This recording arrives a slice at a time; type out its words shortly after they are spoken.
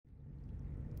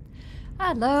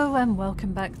Hello and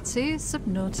welcome back to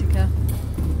Subnautica.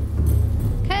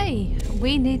 Okay,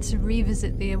 we need to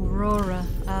revisit the Aurora.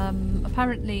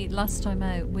 Apparently last time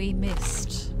out we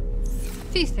missed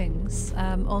a few things,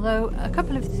 although a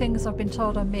couple of things I've been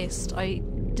told I missed, I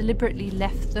deliberately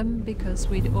left them because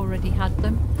we'd already had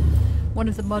them. One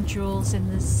of the modules in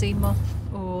the sea moth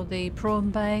or the prawn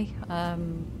bay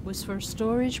was for a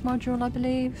storage module, I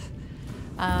believe,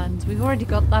 and we've already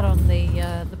got that on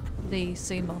the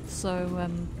sea moth. So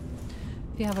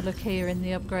if you have a look here in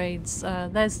the upgrades,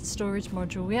 there's the storage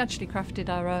module. We actually crafted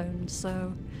our own,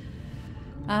 so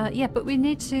yeah, but we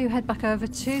need to head back over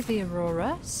to the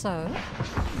Aurora, so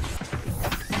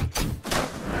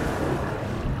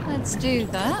let's do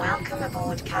that. Welcome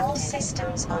aboard Cal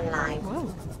Systems Online.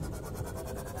 Whoa.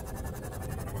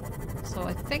 So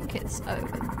I think it's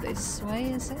over this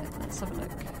way, is it? Let's have a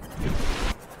look.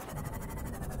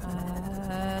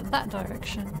 That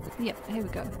direction. Yep, here we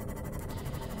go.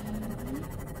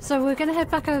 So we're going to head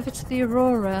back over to the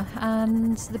Aurora,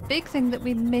 and the big thing that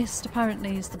we missed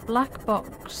apparently is the black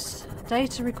box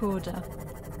data recorder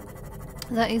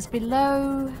that is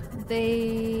below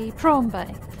the prawn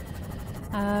bay.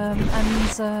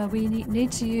 And we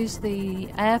need to use the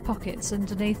air pockets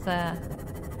underneath there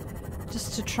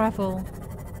just to travel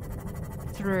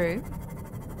through.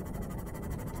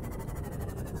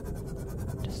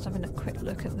 Just having a quick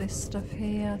look at this stuff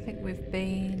here. I think we've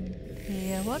been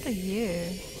here. What are you?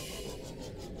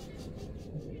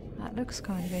 That looks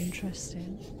kind of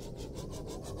interesting.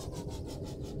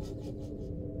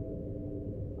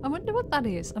 I wonder what that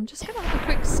is. I'm just going to have a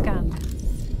quick scan.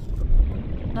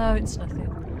 No, it's nothing.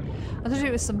 I thought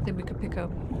it was something we could pick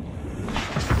up.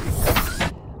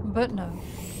 But no.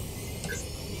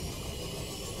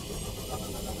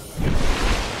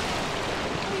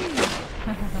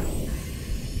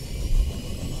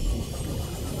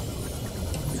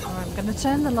 I'm going to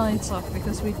turn the lights off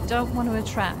because we don't want to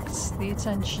attract the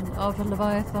attention of a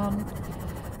Leviathan.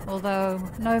 Although,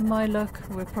 knowing my luck,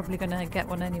 we're probably going to get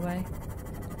one anyway.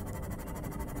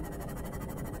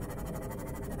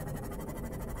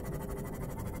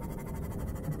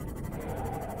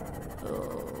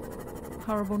 Oh,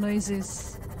 horrible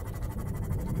noises.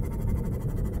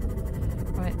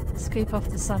 Right, let's keep off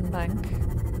the sandbank.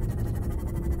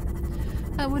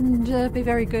 That wouldn't be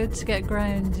very good to get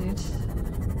grounded.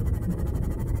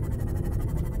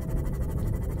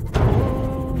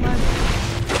 Oh my.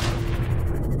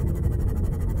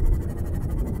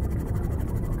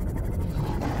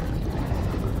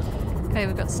 Okay,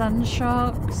 we've got sand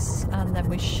sharks, and then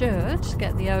we should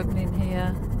get the opening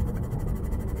here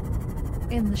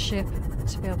in the ship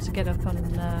to be able to get up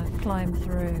and climb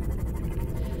through.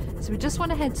 So we just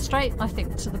want to head straight, I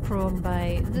think, to the prawn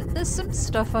bay. There's some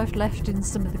stuff I've left in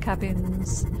some of the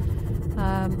cabins,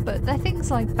 but they're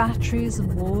things like batteries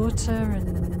and water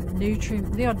and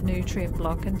the odd nutrient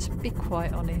block, and to be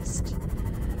quite honest,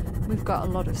 we've got a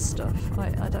lot of stuff.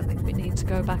 I don't think we need to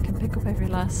go back and pick up every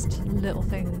last little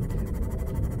thing.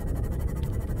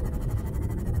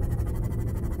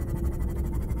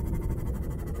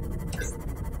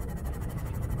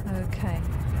 Okay.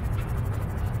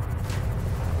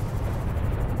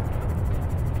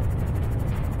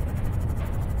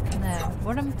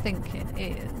 What I'm thinking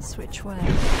is, which way?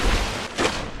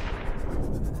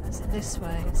 Is it this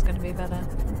way? It's going to be better.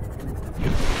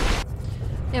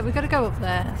 Yeah, we've got to go up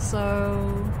there,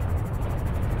 so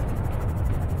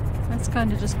let's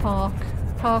kind of just park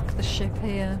the ship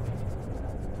here.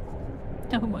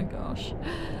 Oh my gosh.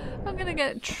 I'm going to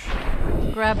get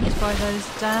grabbed by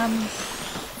those damn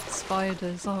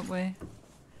spiders, aren't we?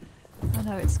 I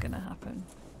know it's going to happen.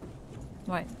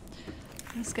 Right,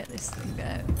 let's get this thing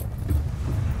out.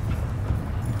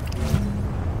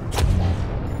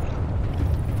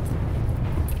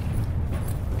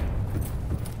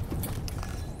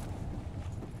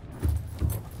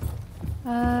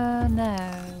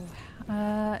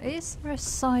 Now, is there a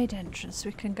side entrance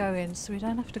we can go in so we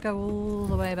don't have to go all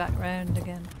the way back round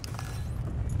again?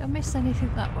 Did I miss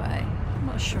anything that way? I'm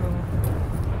not sure.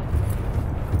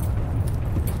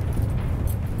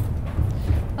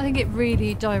 I think it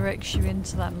really directs you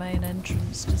into that main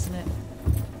entrance, doesn't it?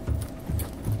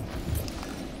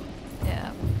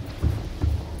 Yeah.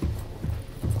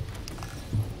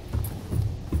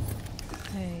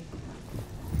 Okay.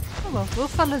 Oh well, we'll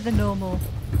follow the normal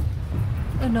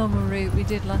route we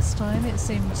did last time. It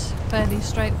seemed fairly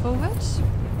straightforward.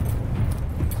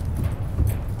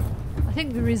 I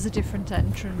think there is a different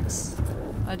entrance.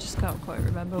 I just can't quite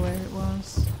remember where it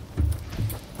was.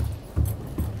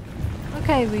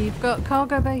 Okay, we've got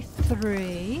Cargo Bay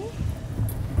 3.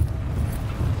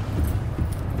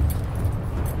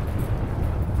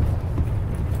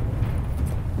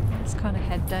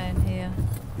 down here.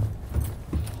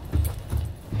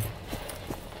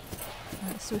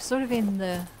 Right, so we're sort of in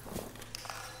the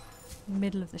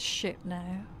middle of the ship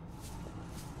now.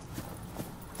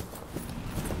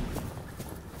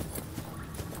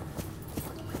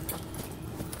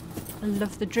 I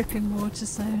love the dripping water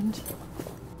sound.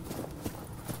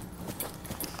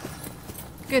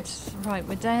 Good. Right,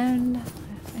 we're down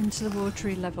into the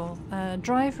watery level.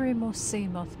 Drive room or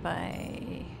Seamoth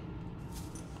Bay?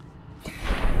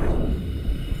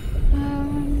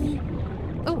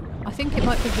 Oh, I think it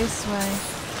might be this way.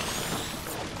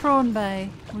 Prawn Bay.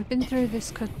 We've been through this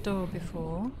cut door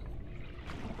before.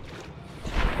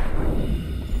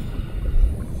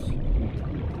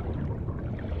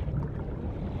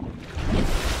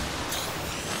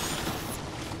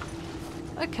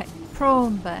 Okay,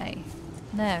 Prawn Bay.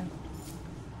 Now,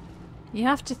 you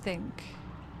have to think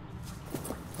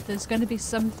there's going to be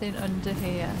something under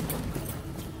here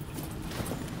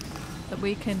that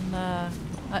we can,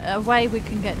 a way we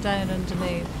can get down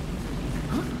underneath.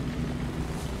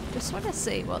 Just want to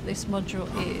see what this module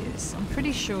is. I'm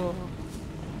pretty sure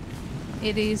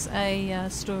it is a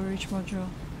storage module.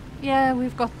 Yeah,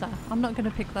 we've got that. I'm not going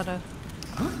to pick that up.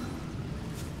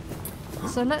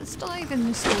 So let's dive in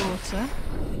this water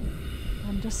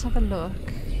and just have a look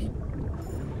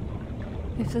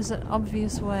if there's an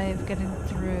obvious way of getting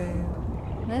through.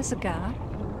 There's a gap.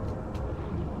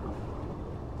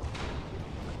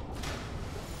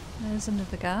 There's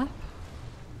another gap.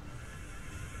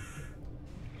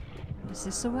 Is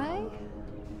this a way?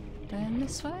 Down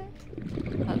this way?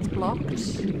 That's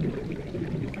blocked.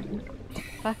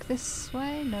 Back this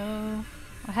way? No.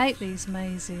 I hate these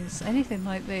mazes. Anything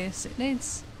like this, it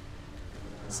needs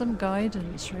some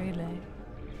guidance, really.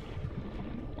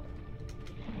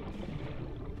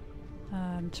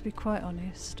 To be quite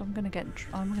honest, I'm gonna get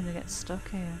stuck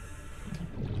here.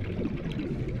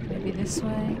 Maybe this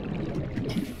way.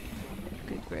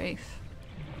 Good grief.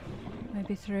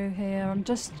 Maybe through here. I'm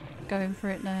just going for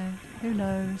it now. Who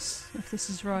knows if this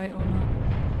is right or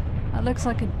not. That looks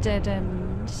like a dead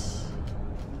end.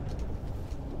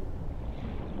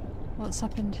 What's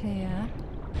happened here?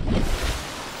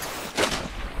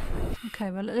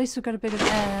 Okay, well at least we've got a bit of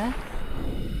air.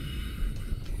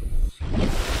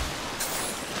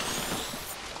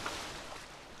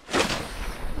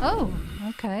 Oh,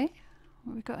 okay. What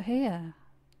have we got here?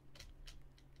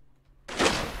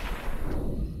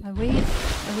 Are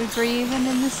we breathing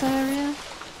in this area?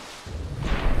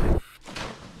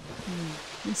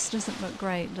 This doesn't look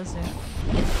great, does it?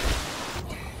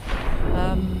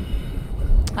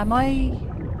 Am I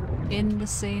in the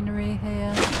scenery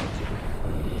here?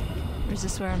 Or is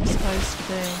this where I'm supposed to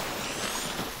be?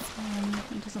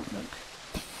 It doesn't look...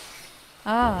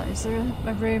 Ah, is there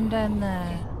a room down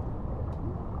there?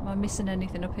 Am I missing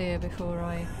anything up here before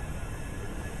I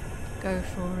go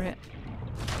for it?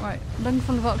 Right, lung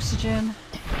full of oxygen.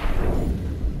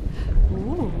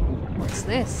 Ooh, what's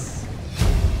this?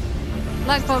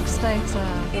 Black box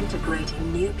data.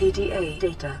 Integrating new PDA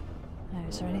data. Now,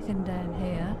 is there anything down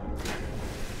here?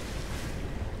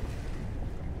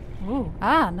 Ooh,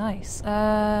 ah, nice.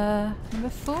 Number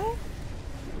 4?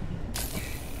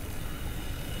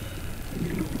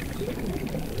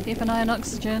 Keep an eye on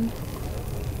oxygen.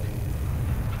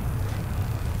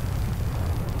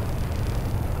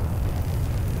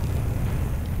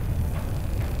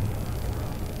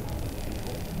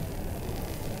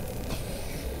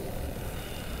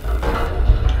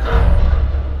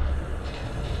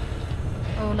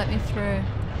 Let me through.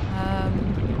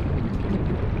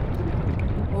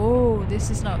 Oh,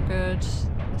 this is not good.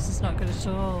 This is not good at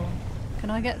all. Can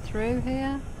I get through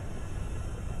here?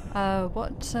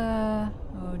 What? Oh,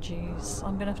 jeez.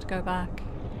 I'm gonna have to go back.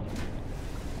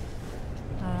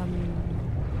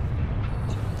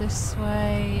 This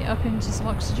way, up into some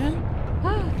oxygen.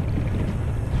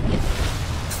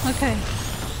 Okay.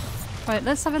 Right,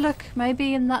 let's have a look.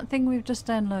 Maybe in that thing we've just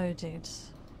downloaded.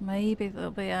 Maybe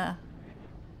there'll be a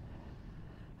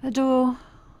door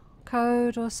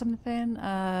code or something.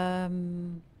 I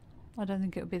don't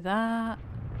think it'll be that.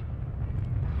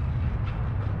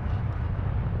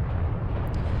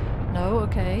 No,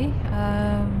 okay.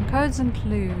 Codes and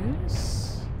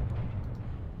clues.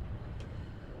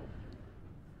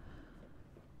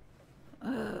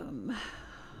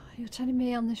 You're telling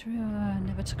me on this room I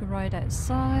never took a ride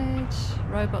outside.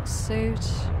 Robot suit.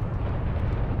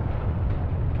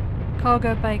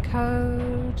 Cargo bay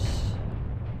code.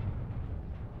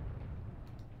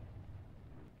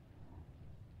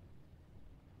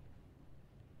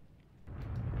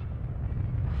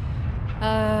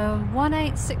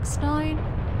 1869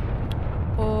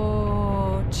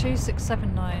 or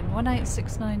 2679.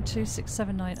 1869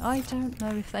 2679. I don't know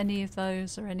if any of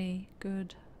those are any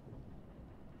good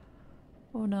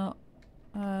or not.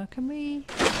 Can we...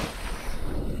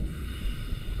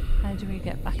 How do we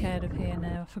get back out of here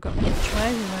now? I've forgotten which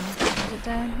way we went. Is it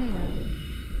down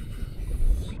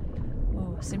here?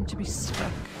 Oh, I seem to be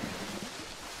stuck.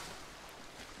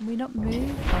 Can we not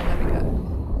move? Oh, there we go.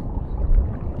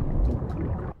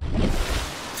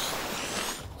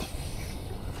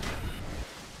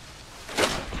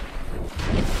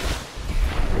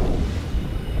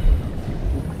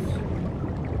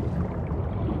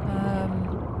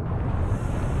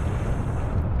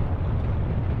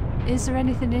 Is there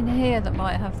anything in here that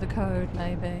might have the code,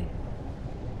 maybe?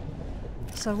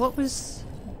 So what was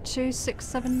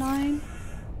 2679?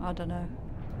 I don't know.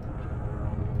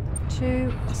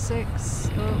 2, 6,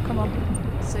 oh come on,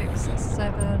 6,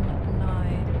 7,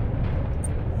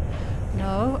 9.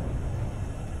 No.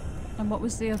 And what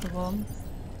was the other one?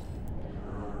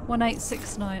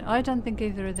 1869. I don't think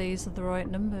either of these are the right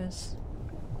numbers.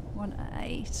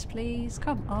 18, please,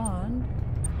 come on.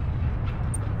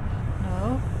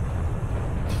 No.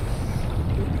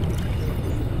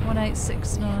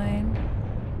 1869.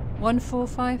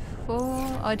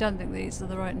 1454. I don't think these are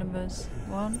the right numbers.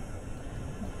 1,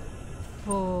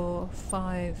 4,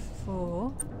 5,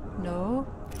 4. No.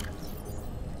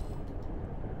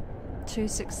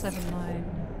 2679.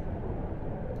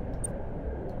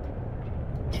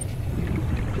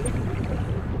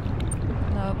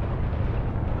 No.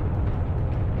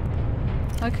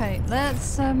 Okay,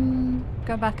 let's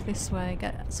go back this way,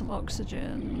 get some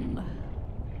oxygen.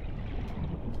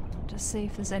 Just see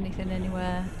if there's anything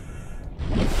anywhere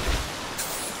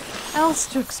else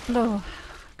to explore,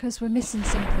 because we're missing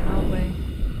something, aren't we?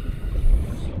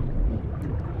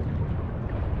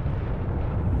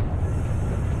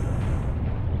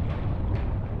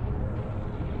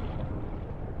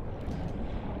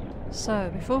 So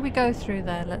before we go through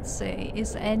there, let's see,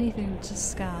 is there anything to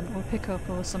scan or pick up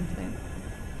or something?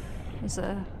 There's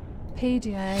a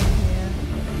PDA here.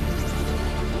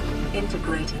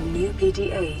 Integrating new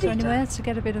PDA Is there data. anywhere to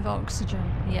get a bit of oxygen?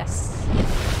 Yes.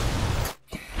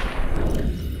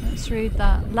 Let's read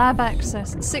that. Lab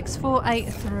access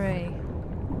 6483.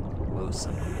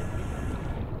 Awesome.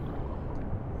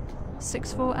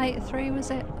 6483 was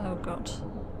it? Oh god.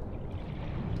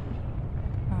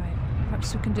 Right,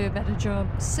 perhaps we can do a better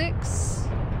job. 6.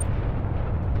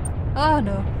 Oh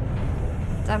no.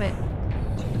 Damn it.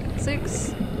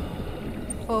 6.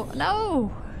 4.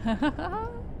 No!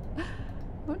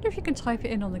 I wonder if you can type it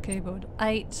in on the keyboard.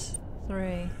 8,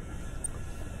 3.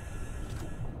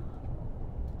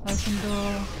 Open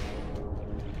door.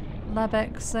 Lab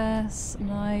access.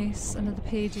 Nice. Another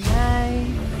PDA.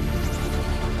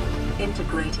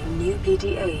 Integrating new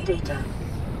PDA data.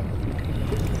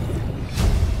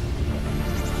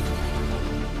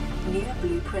 New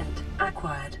blueprint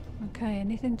acquired. Okay,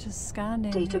 anything to scan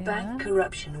in Data here? bank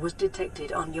corruption was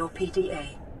detected on your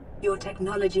PDA. Your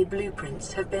technology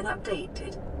blueprints have been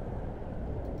updated.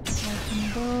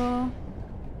 Open door.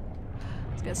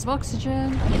 Let's get some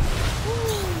oxygen.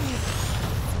 Woo.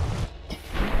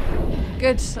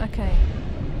 Good, okay.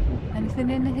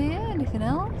 Anything in here? Anything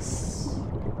else?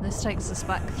 This takes us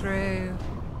back through.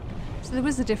 So there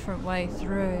was a different way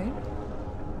through.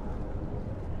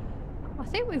 I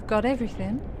think we've got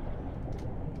everything.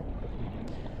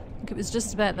 I think it was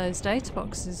just about those data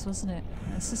boxes, wasn't it?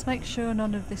 Let's just make sure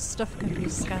none of this stuff can be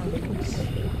scanned.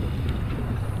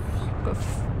 Got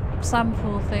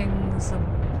sample things and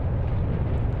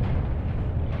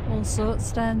all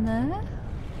sorts down there.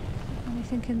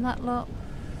 Anything in that lot?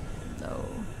 No.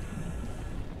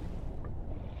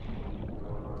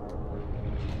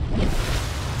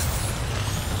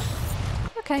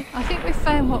 Okay, I think we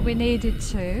found what we needed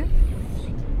to.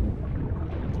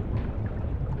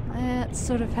 Let's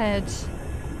sort of head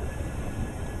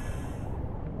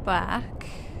back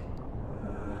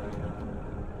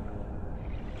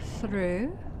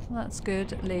through. That's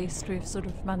good, at least we've sort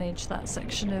of managed that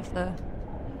section of the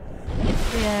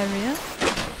area.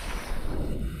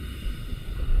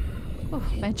 Oh,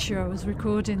 made sure I was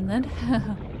recording then.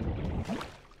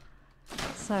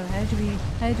 So how do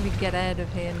we get out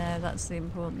of here now? That's the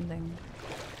important thing.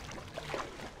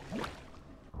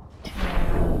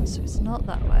 So it's not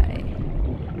that way.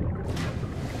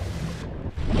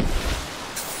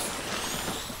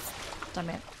 Damn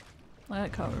it. I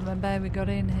can't remember how we got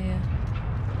in here.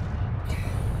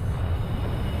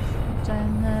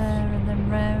 Down there and then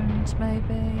round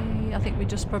maybe. I think we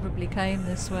just probably came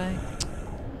this way.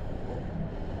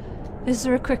 Is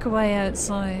there a quicker way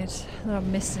outside that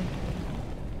I'm missing?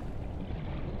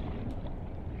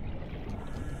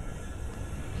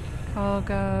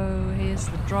 Cargo, here's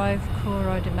the drive core,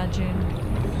 I'd imagine.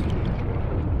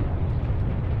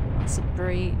 That's a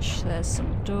breach, there's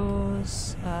some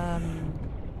doors.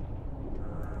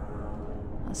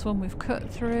 That's one we've cut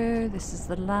through. This is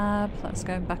the lab, that's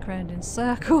going back around in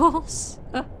circles.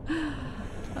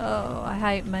 Oh, I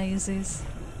hate mazes.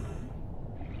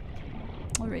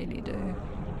 I really do.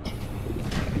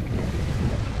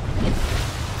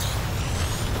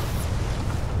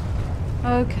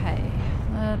 Okay,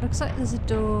 looks like there's a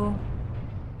door.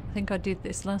 I think I did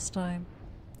this last time.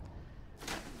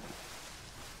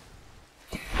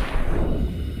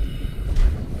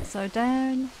 So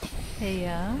down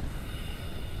here.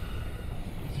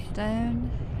 Down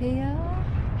here.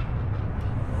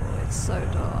 Oh, it's so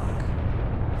dark.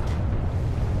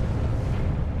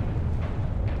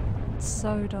 It's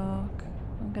so dark.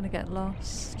 I'm gonna get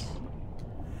lost.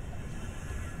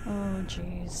 Oh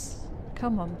jeez.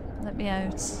 Come on, let me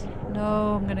out.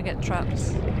 No, I'm gonna get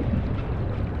trapped.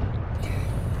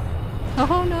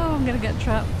 Oh no, I'm gonna get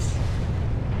trapped.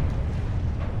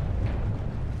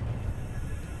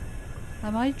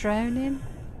 Am I drowning?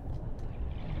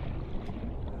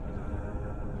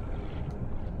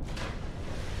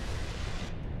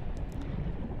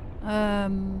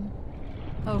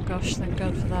 Oh gosh, thank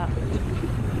God for that.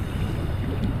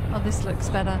 Oh, this looks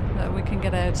better. We can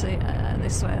get out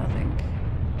this way, I think.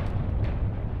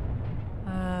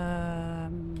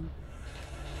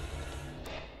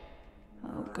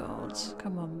 Oh God,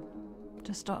 come on.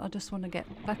 I just want to get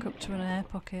back up to an air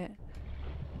pocket.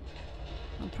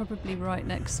 I'm probably right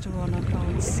next to one I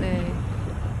can't see.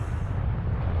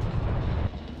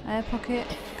 Air pocket,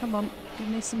 come on, give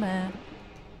me some air.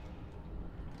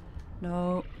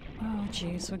 No. Oh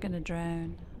jeez, we're gonna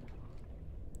drown.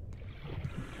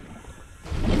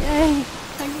 Yay!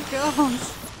 Thank God!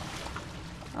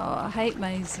 Oh, I hate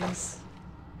mazes.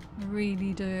 I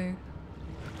really do.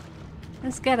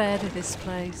 Let's get out of this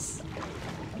place.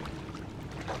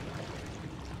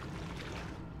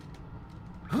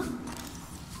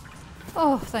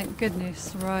 Oh, thank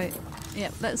goodness. Right.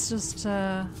 Yep, let's just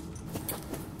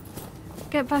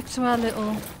get back to our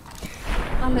little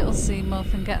sea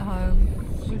moth and get home.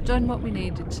 We've done what we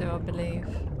needed to, I believe.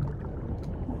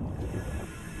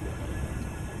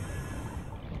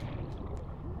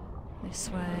 This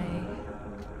way.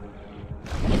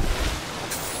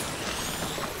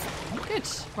 Good.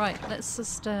 Right, let's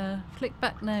just flick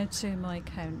back now to my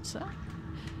counter.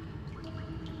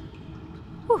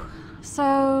 Whew.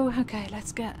 So, okay,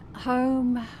 let's get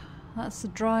home. That's the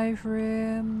drive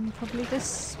room. Probably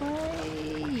this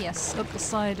way. Yes, up the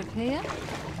side of here.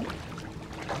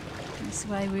 This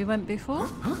way we went before.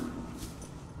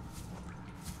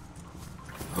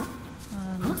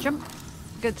 And jump.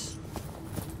 Good.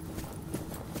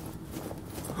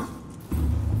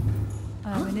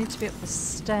 We need to be up the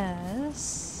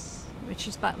stairs, which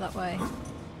is back that way.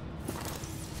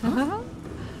 Oh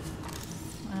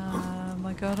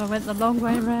my God, I went the long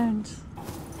way around.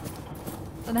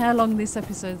 I don't know how long this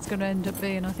episode's going to end up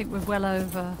being. I think we're well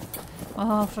over a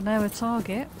half-an-hour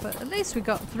target, but at least we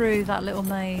got through that little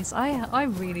maze. I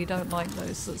really don't like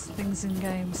those sorts of things in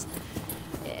games.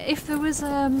 If there was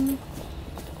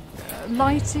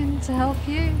lighting to help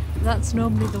you, that's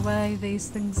normally the way these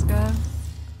things go.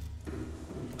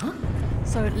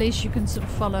 So at least you can sort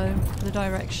of follow the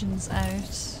directions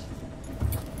out.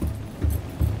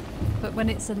 But when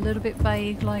it's a little bit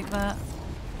vague like that,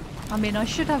 I mean, I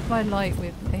should have my light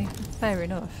with me, fair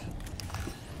enough.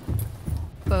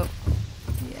 But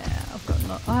yeah,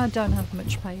 I don't have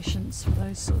much patience for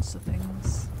those sorts of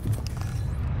things.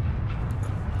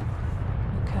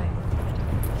 Okay.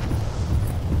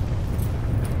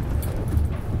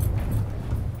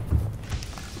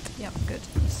 Yep, good.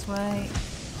 This way.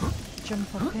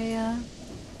 Jump up here.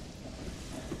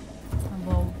 And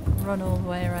we'll run all the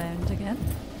way around again.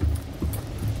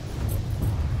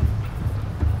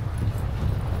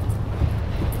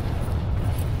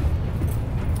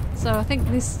 So I think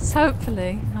this is,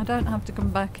 hopefully, I don't have to come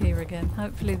back here again.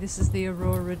 Hopefully this is the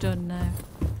Aurora done now.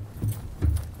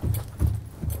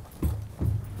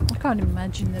 I can't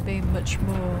imagine there being much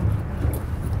more.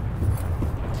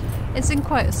 It's in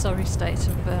quite a sorry state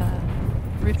of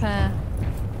repair.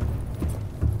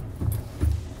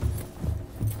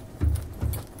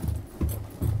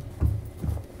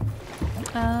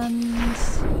 And...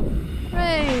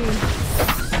 hooray!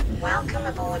 Welcome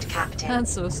aboard, Captain.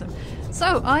 That's awesome.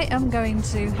 So I am going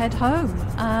to head home,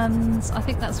 and I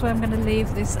think that's where I'm going to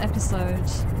leave this episode.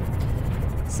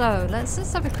 So let's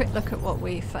just have a quick look at what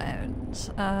we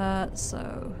found.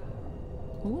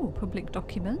 Ooh, public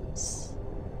documents.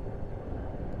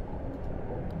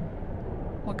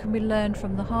 What can we learn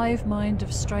from the hive mind of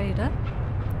Strader?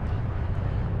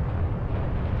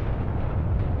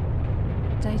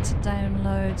 Data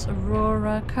downloads,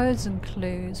 Aurora, codes and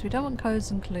clues. We don't want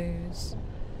codes and clues.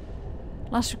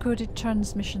 Last recorded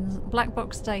transmissions, black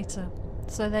box data.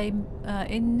 So they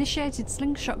initiated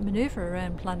slingshot maneuver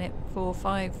around planet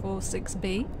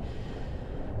 4546b.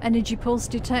 Energy pulse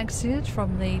detected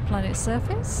from the planet's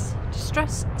surface.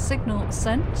 Distress signal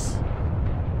sent.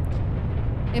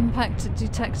 Impact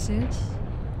detected.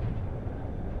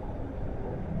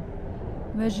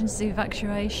 Emergency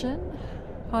evacuation.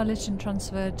 Pilot and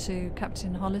transferred to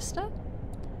Captain Hollister.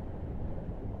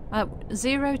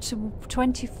 0 to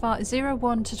 25,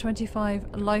 01 to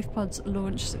 25 life pods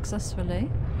launched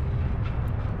successfully.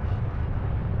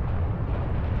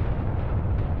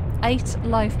 8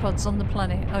 life pods on the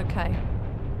planet, okay.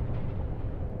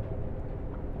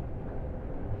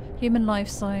 Human life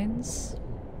signs.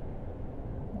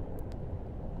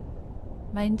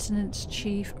 Maintenance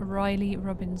Chief Riley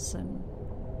Robinson.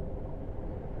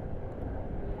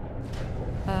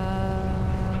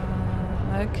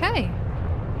 Okay.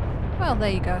 Well,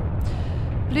 there you go.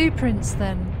 Blueprints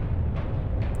then.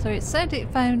 So it said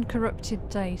it found corrupted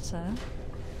data.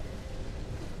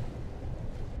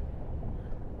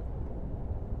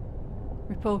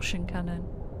 Repulsion cannon.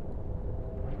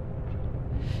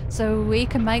 So we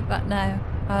can make that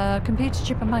now. Computer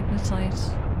chip and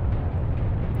magnetite.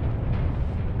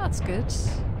 That's good.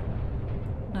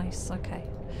 Nice, okay.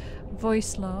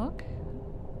 Voice log.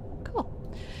 Cool.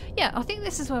 Yeah, I think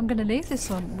this is where I'm going to leave this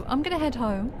one. I'm going to head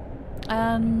home.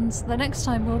 And the next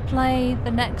time we'll play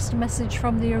the next message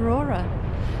from the Aurora.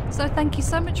 So thank you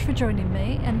so much for joining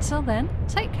me. Until then,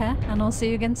 take care and I'll see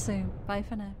you again soon. Bye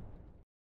for now.